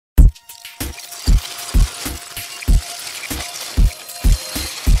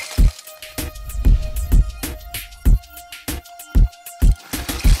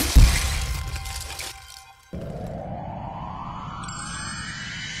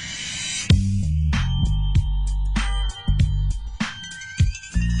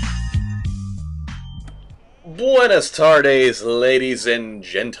Buenas tardes, ladies and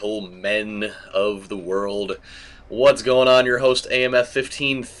gentlemen of the world. What's going on? Your host AMF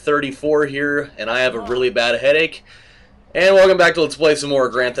 1534 here, and I have a really bad headache. And welcome back to Let's Play some more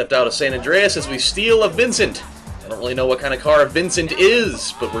Grand Theft Auto San Andreas as we steal a Vincent. I don't really know what kind of car a Vincent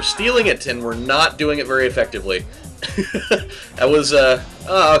is, but we're stealing it, and we're not doing it very effectively. That was,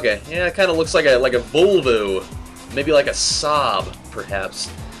 oh, okay. Yeah, it kind of looks like a Volvo. Maybe like a Saab, perhaps.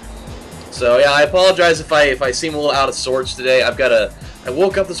 So yeah, I apologize if I seem a little out of sorts today. I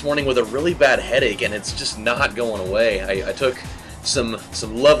woke up this morning with a really bad headache, and it's just not going away. I took some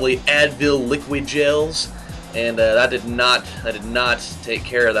lovely Advil liquid gels, and that did not take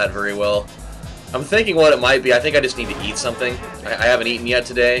care of that very well. I'm thinking what it might be. I think I just need to eat something. I haven't eaten yet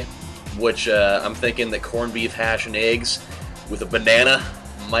today, which I'm thinking that corned beef hash and eggs with a banana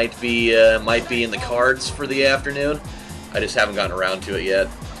might be in the cards for the afternoon. I just haven't gotten around to it yet,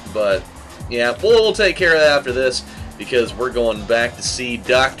 but yeah, we'll take care of that after this, because we're going back to see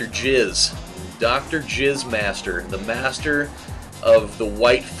Dr. Jizz. Dr. Jizz Master, the master of the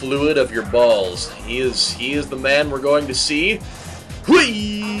white fluid of your balls. He is the man we're going to see.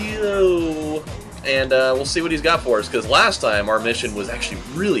 Whee-oh! And we'll see what he's got for us, because last time our mission was actually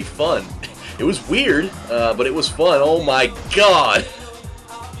really fun. It was weird, but it was fun. Oh my god!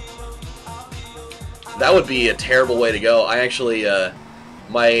 That would be a terrible way to go. I actually,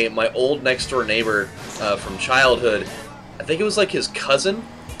 my old next-door neighbor from childhood, I think it was like his cousin.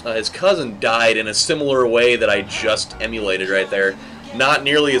 His cousin died in a similar way that I just emulated right there. Not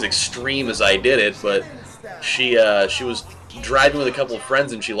nearly as extreme as I did it, but she was driving with a couple of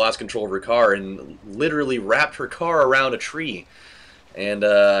friends and she lost control of her car and literally wrapped her car around a tree. And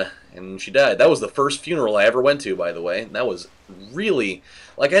she died. That was the first funeral I ever went to, by the way. And that was really,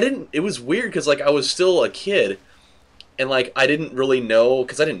 like, it was weird because, like, I was still a kid. And, like, I didn't really know,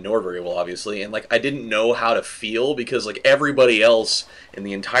 because I didn't know her very well, obviously, and, like, I didn't know how to feel, because, like, everybody else in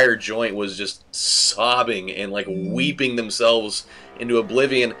the entire joint was just sobbing and, like, weeping themselves into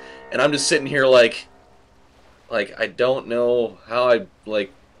oblivion, and I'm just sitting here, like, I don't know how I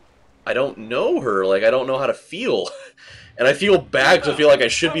don't know her, like, I don't know how to feel, and I feel bad, because I feel like I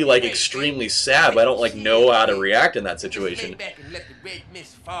should be, like, extremely sad, but I don't, like, know how to react in that situation.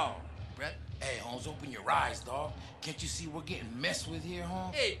 Hey, Holmes, open your eyes, dog. Can't you see we're getting messed with here,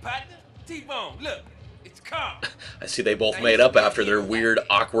 Holmes? Hey, partner, T-Bone, look, it's calm. I see they both made up after their weird,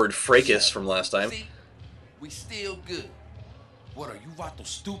 awkward fracas from last time. See, we still good. What, are you vato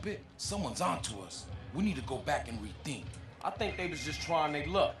stupid? Someone's onto us. We need to go back and rethink. I think they was just trying their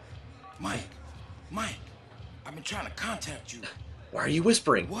luck. Mike, I've been trying to contact you. Why are you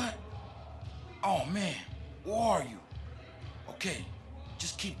whispering? What? Oh, man, where are you? Okay,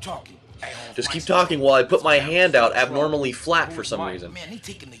 just keep talking. Hey, Holmes, just keep Mike's talking while I put my hand out abnormally flat for some reason. Man, they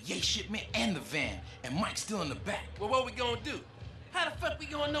taking the yay shipment and the van, and Mike's still in the back. Well, what we gonna do? How the fuck we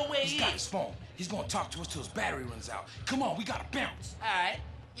gonna know where he is? He's got his phone. He's gonna talk to us till his battery runs out. Come on, we gotta bounce. Alright,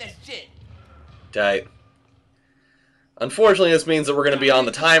 let's check. Tight. Unfortunately, this means that we're going to be on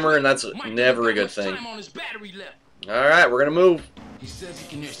the timer, and that's never a good thing. Alright, we're going to move. He says he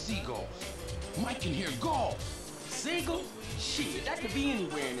can hear seagulls. Mike can hear gulls. Seagulls? Shit, that could be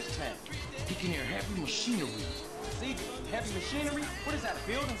anywhere in this town. He can hear heavy machinery. Seagulls? Heavy machinery? What is that, a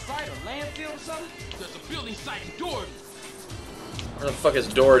building site or landfill or something? There's a building site in Doherty. Where the fuck is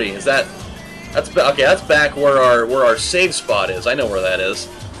Doherty? Is that... okay, that's back where our save spot is. I know where that is.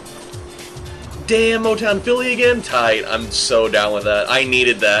 Damn, Motown Philly again? Tight. I'm so down with that. I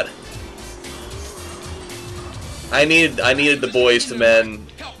needed that. I needed the boys to men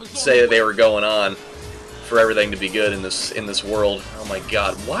say that they were going on for everything to be good in this world. Oh my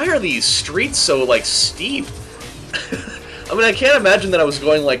god. Why are these streets so, like, steep? I mean, I can't imagine that I was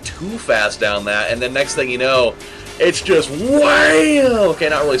going, like, too fast down that, and then next thing you know, it's just wham! Okay,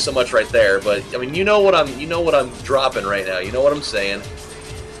 not really so much right there, but I mean, you know what I'm dropping right now. You know what I'm saying?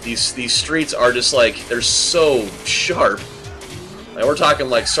 These streets are just like, they're so sharp. Like, we're talking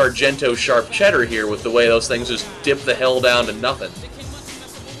like Sargento sharp cheddar here with the way those things just dip the hell down to nothing.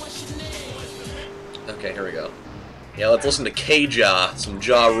 Okay, here we go. Yeah, let's listen to K-Jaw, some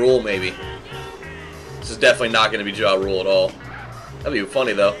Jaw Rule maybe. This is definitely not going to be Jaw Rule at all. That'd be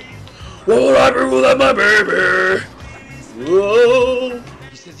funny though. What would I do without my baby? Whoa!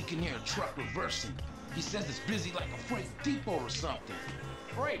 He says he can hear a truck reversing. He says it's busy like a freight depot or something.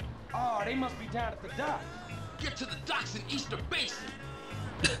 Freight? Oh, they must be down at the dock. Get to the docks in Easter Basin.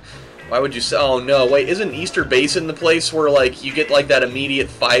 Why would you say? Oh no! Wait, isn't Easter Basin the place where like you get like that immediate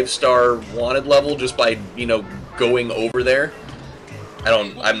 5-star wanted level just by going over there?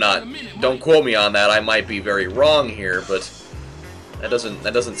 I'm not. Don't quote me on that. I might be very wrong here, but that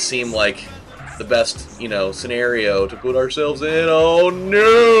doesn't seem like the best, you know, scenario to put ourselves in. Oh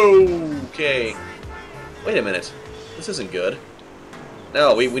no! Okay. Wait a minute. This isn't good.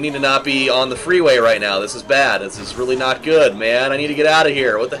 No, we need to not be on the freeway right now. This is bad. This is really not good, man. I need to get out of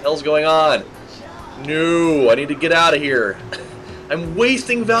here. What the hell's going on? No, I need to get out of here. I'm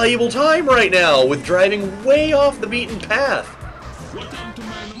wasting valuable time right now with driving way off the beaten path.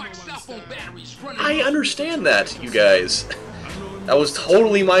 I understand that, you guys. That was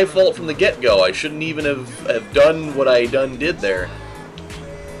totally my fault from the get-go. I shouldn't even have done what I did there.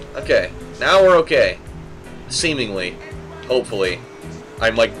 Okay, now we're okay. Seemingly. Hopefully.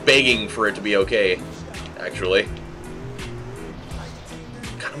 I'm like begging for it to be okay, actually.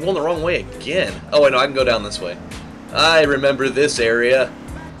 God, I'm going the wrong way again. Oh, wait, no, I can go down this way. I remember this area.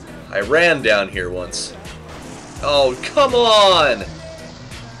 I ran down here once. Oh, come on!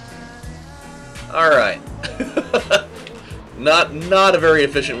 Alright. Not a very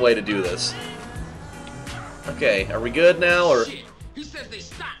efficient way to do this. Okay, are we good now, or... He says they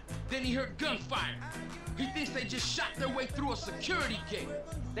stopped, then he heard gunfire. He thinks they just shot their way through a security gate.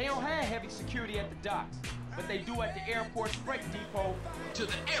 They don't have heavy security at the docks, but they do at the airport's freight depot. To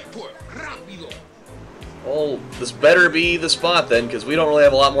the airport, rapido. Well, this better be the spot then, because we don't really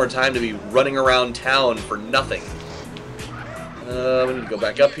have a lot more time to be running around town for nothing. We need to go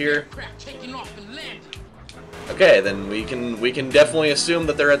back up here. Okay, then we can definitely assume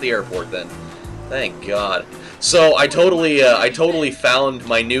that they're at the airport then. Thank God. So I totally found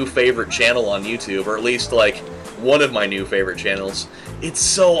my new favorite channel on YouTube, or at least like one of my new favorite channels. It's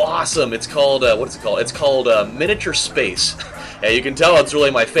so awesome. It's called what is it called? It's called Miniature Space. Yeah, you can tell it's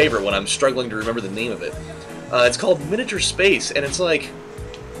really my favorite when I'm struggling to remember the name of it. It's called Miniature Space, and it's like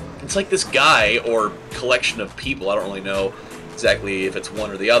this guy or collection of people. I don't really know exactly if it's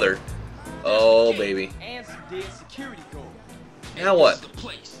one or the other. Oh baby. And some dead security guards. Now what?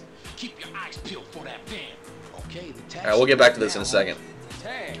 Keep your eyes peeled for that van. Okay, the tag. Alright, we'll get back to this in a second.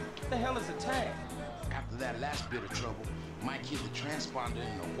 Tag? What the hell is a tag? After that last bit of trouble, Mike hid the transponder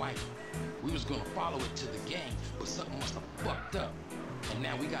in the white. We was gonna follow it to the gang, but something must have fucked up. And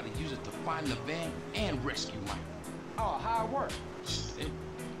now we gotta use it to find the van and rescue Mike. Oh, how it work?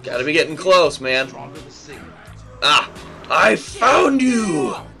 Gotta be getting close, man. Stronger the signal. Ah! I found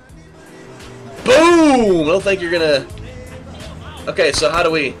you! Boom! I don't think you're gonna... Okay, so how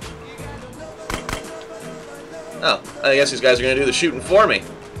do we... Oh, I guess these guys are gonna do the shooting for me.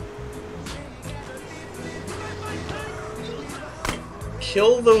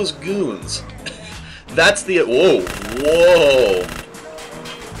 Kill those goons. That's the... Whoa! Whoa!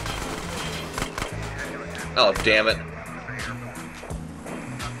 Oh, damn it.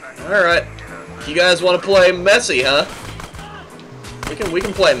 Alright. You guys want to play messy, huh? We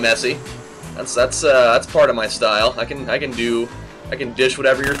can play messy. That's part of my style. I can dish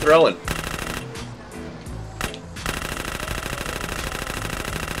whatever you're throwing.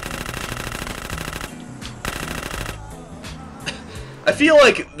 I feel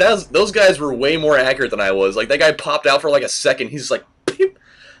like those guys were way more accurate than I was. Like, that guy popped out for like a second. He's just like, peep,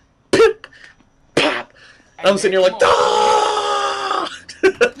 pip, pop. And I'm sitting here like, ah!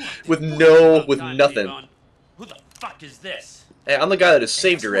 with nothing. Who the fuck is this? Hey, I'm the guy that just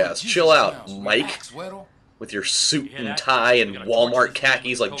saved your ass. Chill out, Mike. With your suit and tie and Walmart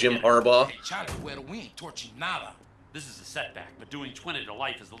khakis like Jim Harbaugh. This is a setback, but doing 20 to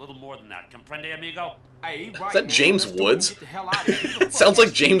life is a little more than that. Comprende, amigo? Hey, Is that James Woods? It sounds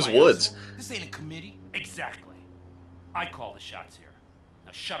like James Woods. This ain't a committee. Exactly. I call the shots here.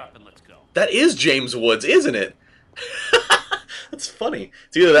 Now shut up and let's go. That is James Woods, isn't it? That's funny.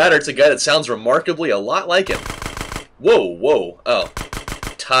 It's either that or it's a guy that sounds remarkably a lot like him. Whoa, whoa. Oh.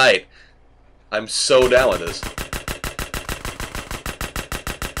 Tight. I'm so down with this.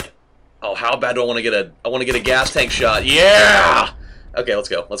 Oh, how bad do I want to get a gas tank shot? Yeah! Okay, let's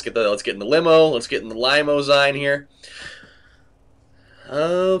go. Let's get in the limo. Let's get in the limousine here.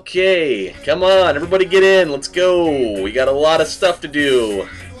 Okay, come on, everybody get in. Let's go. We got a lot of stuff to do.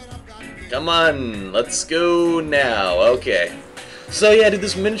 Come on, let's go now. Okay. So yeah, dude,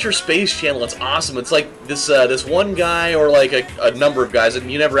 this Miniature Space channel, it's awesome. It's like this one guy or like a number of guys,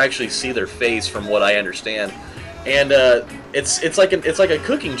 and you never actually see their face from what I understand. And it's like a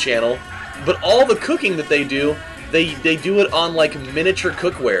cooking channel, but all the cooking that they do do it on like miniature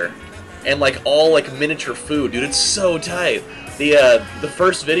cookware and like all like miniature food, dude. It's so tight. The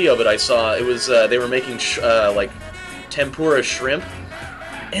first video that I saw, it was they were making like tempura shrimp,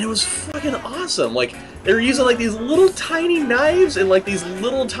 and it was fucking awesome. Like, they were using like these little tiny knives and like these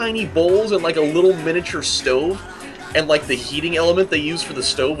little tiny bowls and like a little miniature stove, and like the heating element they used for the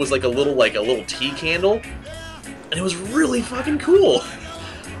stove was like a little tea candle, and it was really fucking cool.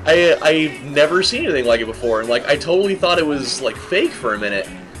 I've never seen anything like it before, and like I totally thought it was like fake for a minute.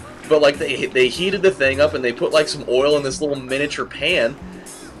 But like they heated the thing up and they put like some oil in this little miniature pan,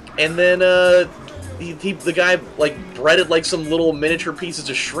 and then the guy like breaded like some little miniature pieces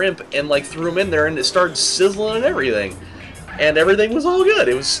of shrimp and like threw them in there, and it started sizzling and everything was all good.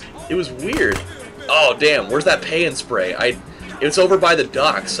 It was weird. Oh damn, where's that pay and spray? It's over by the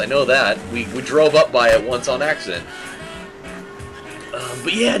docks. I know that. We drove up by it once on accident.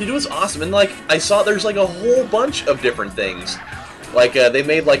 But yeah, dude, it was awesome. And like I saw, there's like a whole bunch of different things. Like they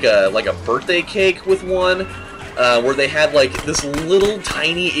made like a birthday cake with one, where they had like this little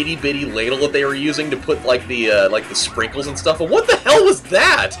tiny itty bitty ladle that they were using to put like the sprinkles and stuff. But what the hell was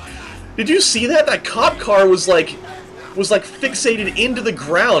that? Did you see that? That cop car was like fixated into the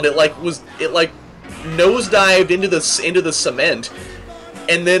ground. It nosedived into the cement,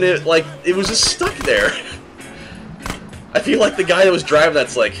 and then it was just stuck there. I feel like the guy that was driving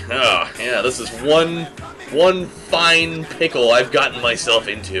that's like, oh yeah, this is one fine pickle I've gotten myself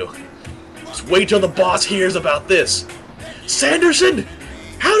into. Just wait till the boss hears about this. Sanderson,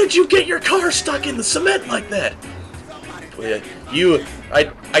 how did you get your car stuck in the cement like that?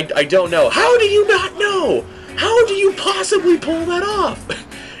 I don't know. How do you not know? How do you possibly pull that off?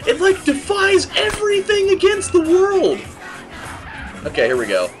 It like defies everything against the world. Okay, here we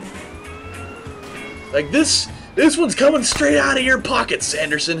go. Like this one's coming straight out of your pocket,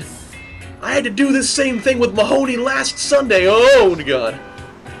 Sanderson. I had to do this same thing with Mahoney last Sunday. Oh god.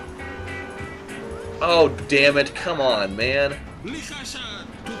 Oh damn it! Come on, man.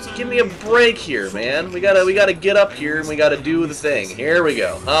 Give me a break here, man. We gotta get up here and we gotta do the thing. Here we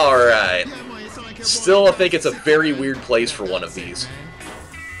go. All right. Still, I think it's a very weird place for one of these.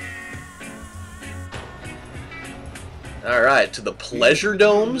 Alright, to the pleasure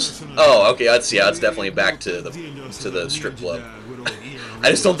domes? Oh, okay, that's definitely back to the strip club. I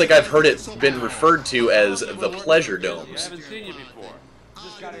just don't think I've heard it been referred to as the pleasure domes. I haven't seen you before.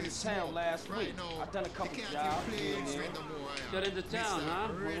 Just got into town last week. I've done a couple jobs here and there. Got into town, huh?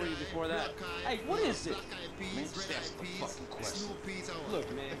 Where were you before that? Hey, what is it? Man, just ask the fucking question.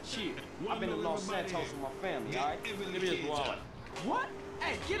 Look, man, chill. I've been to Los Santos with my family, alright? Give me his wallet. What?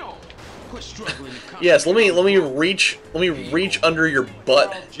 Hey, get on! Quit struggling. Yes, let me reach under your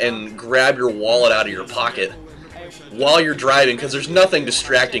butt and grab your wallet out of your pocket while you're driving, because there's nothing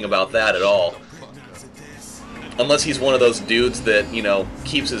distracting about that at all. Unless he's one of those dudes that, you know,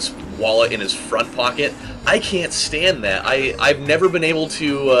 keeps his wallet in his front pocket. I can't stand that. I've never been able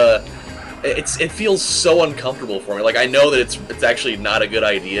to. It feels so uncomfortable for me. Like, I know that it's actually not a good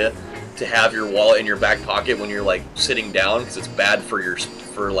idea to have your wallet in your back pocket when you're like sitting down, because it's bad for your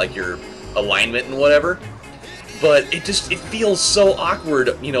alignment and whatever. But it feels so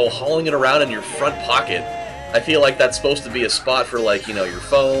awkward, you know, hauling it around in your front pocket. I feel like that's supposed to be a spot for, like, you know, your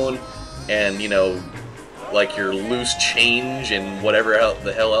phone and, you know, like your loose change and whatever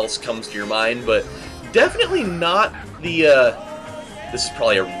the hell else comes to your mind, but definitely not the, this is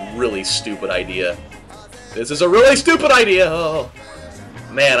probably a really stupid idea. This is a really stupid idea! Oh,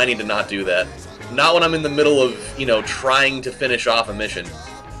 man, I need to not do that. Not when I'm in the middle of, you know, trying to finish off a mission.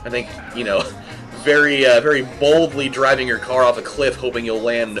 I think, you know, very boldly driving your car off a cliff hoping you'll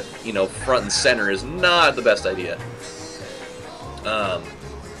land, you know, front and center is not the best idea.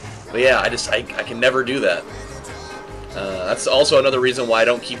 But yeah, I can never do that. That's also another reason why I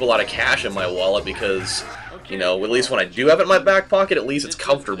don't keep a lot of cash in my wallet, because, you know, at least when I do have it in my back pocket, at least it's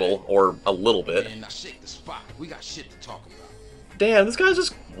comfortable, or a little bit. Man, now shake the spot. We got shit to talk about. Damn, this guy's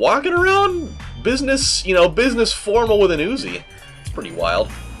just walking around business, you know, business formal with an Uzi. It's pretty wild.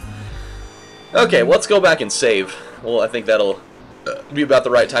 Okay, well, let's go back and save. Well, I think that'll be about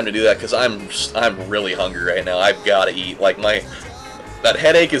the right time to do that, because I'm really hungry right now. I've got to eat. Like, that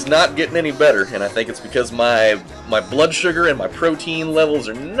headache is not getting any better, and I think it's because my blood sugar and my protein levels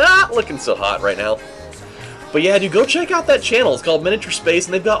are not looking so hot right now. But yeah, dude, go check out that channel. It's called Miniature Space,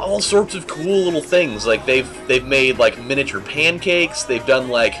 and they've got all sorts of cool little things. Like, they've made, like, miniature pancakes. They've done,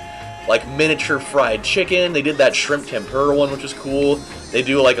 like miniature fried chicken. They did that shrimp tempura one, which is cool. They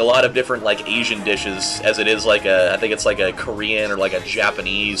do, like, a lot of different, like, Asian dishes, as it is, like, I think it's, like, a Korean or, like, a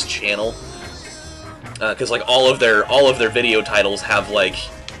Japanese channel. Because, like, all of their video titles have, like,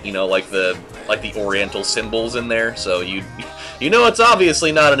 you know, like the Oriental symbols in there, so you know it's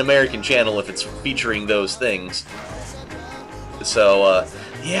obviously not an American channel if it's featuring those things. So,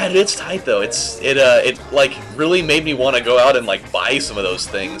 yeah, it's tight, though. It like, really made me want to go out and, like, buy some of those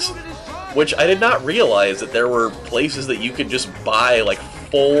things. Which I did not realize that there were places that you could just buy, like,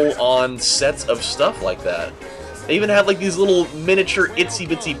 full-on sets of stuff like that. They even had, like, these little miniature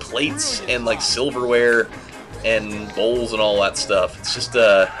itsy-bitsy plates and, like, silverware and bowls and all that stuff. It's just,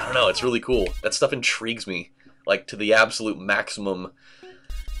 I don't know, it's really cool. That stuff intrigues me, like, to the absolute maximum.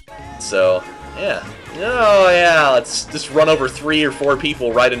 So, yeah. Oh, yeah, let's just run over 3 or 4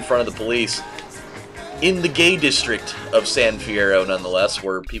 people right in front of the police. In the gay district of San Fierro, nonetheless,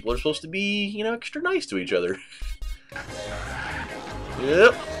 where people are supposed to be, you know, extra nice to each other.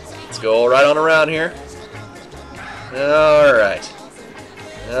 Yep. Let's go right on around here. Alright.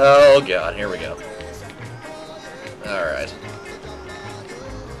 Oh, God, here we go. Alright.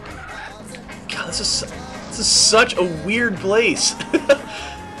 God, this is such a weird place.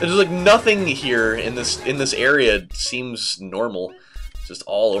 There's like nothing here in this area seems normal. It's just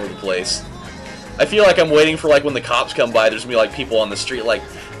all over the place. I feel like I'm waiting for like when the cops come by, there's gonna be like people on the street like,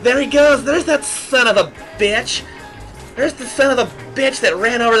 there he goes, there's that son of a bitch. There's the son of the bitch that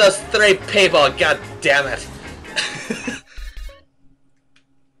ran over those 3 people, god damn it.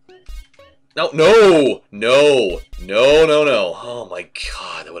 No. Oh my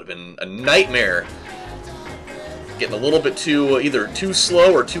god, that would have been a nightmare. Getting a little bit too, either too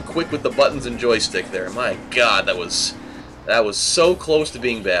slow or too quick with the buttons and joystick there. My god, that was so close to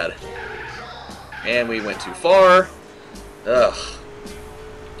being bad. And we went too far. Ugh.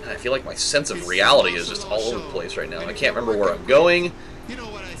 I feel like my sense of reality is just all over the place right now. I can't remember where I'm going. You know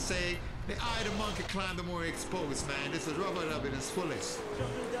what I say? The higher the monkey climb, the more exposed, man. This is rubber dub in its fullest.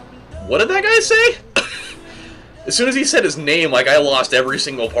 What did that guy say? As soon as he said his name, like I lost every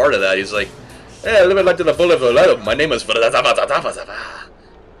single part of that. He's like, hey, living like to the full of my name is.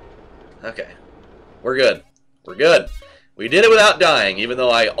 Okay, we're good. We're good. We did it without dying, even though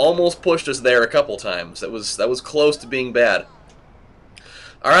I almost pushed us there a couple times. That was close to being bad.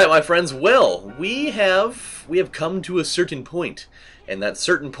 All right, my friends. Well, we have come to a certain point, and that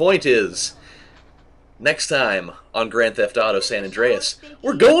certain point is next time on Grand Theft Auto San Andreas.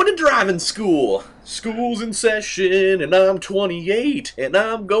 We're going to driving school. School's in session, and I'm 28, and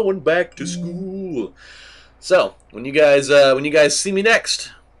I'm going back to school. So when you guys see me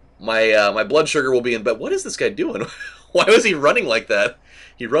next, my blood sugar will be in. But what is this guy doing? Why was he running like that?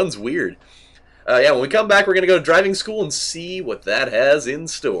 He runs weird. Yeah, when we come back, we're going to go to driving school and see what that has in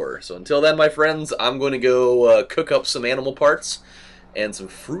store. So until then, my friends, I'm going to go cook up some animal parts and some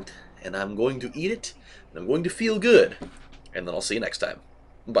fruit, and I'm going to eat it, and I'm going to feel good. And then I'll see you next time.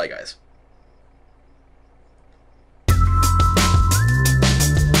 Bye, guys.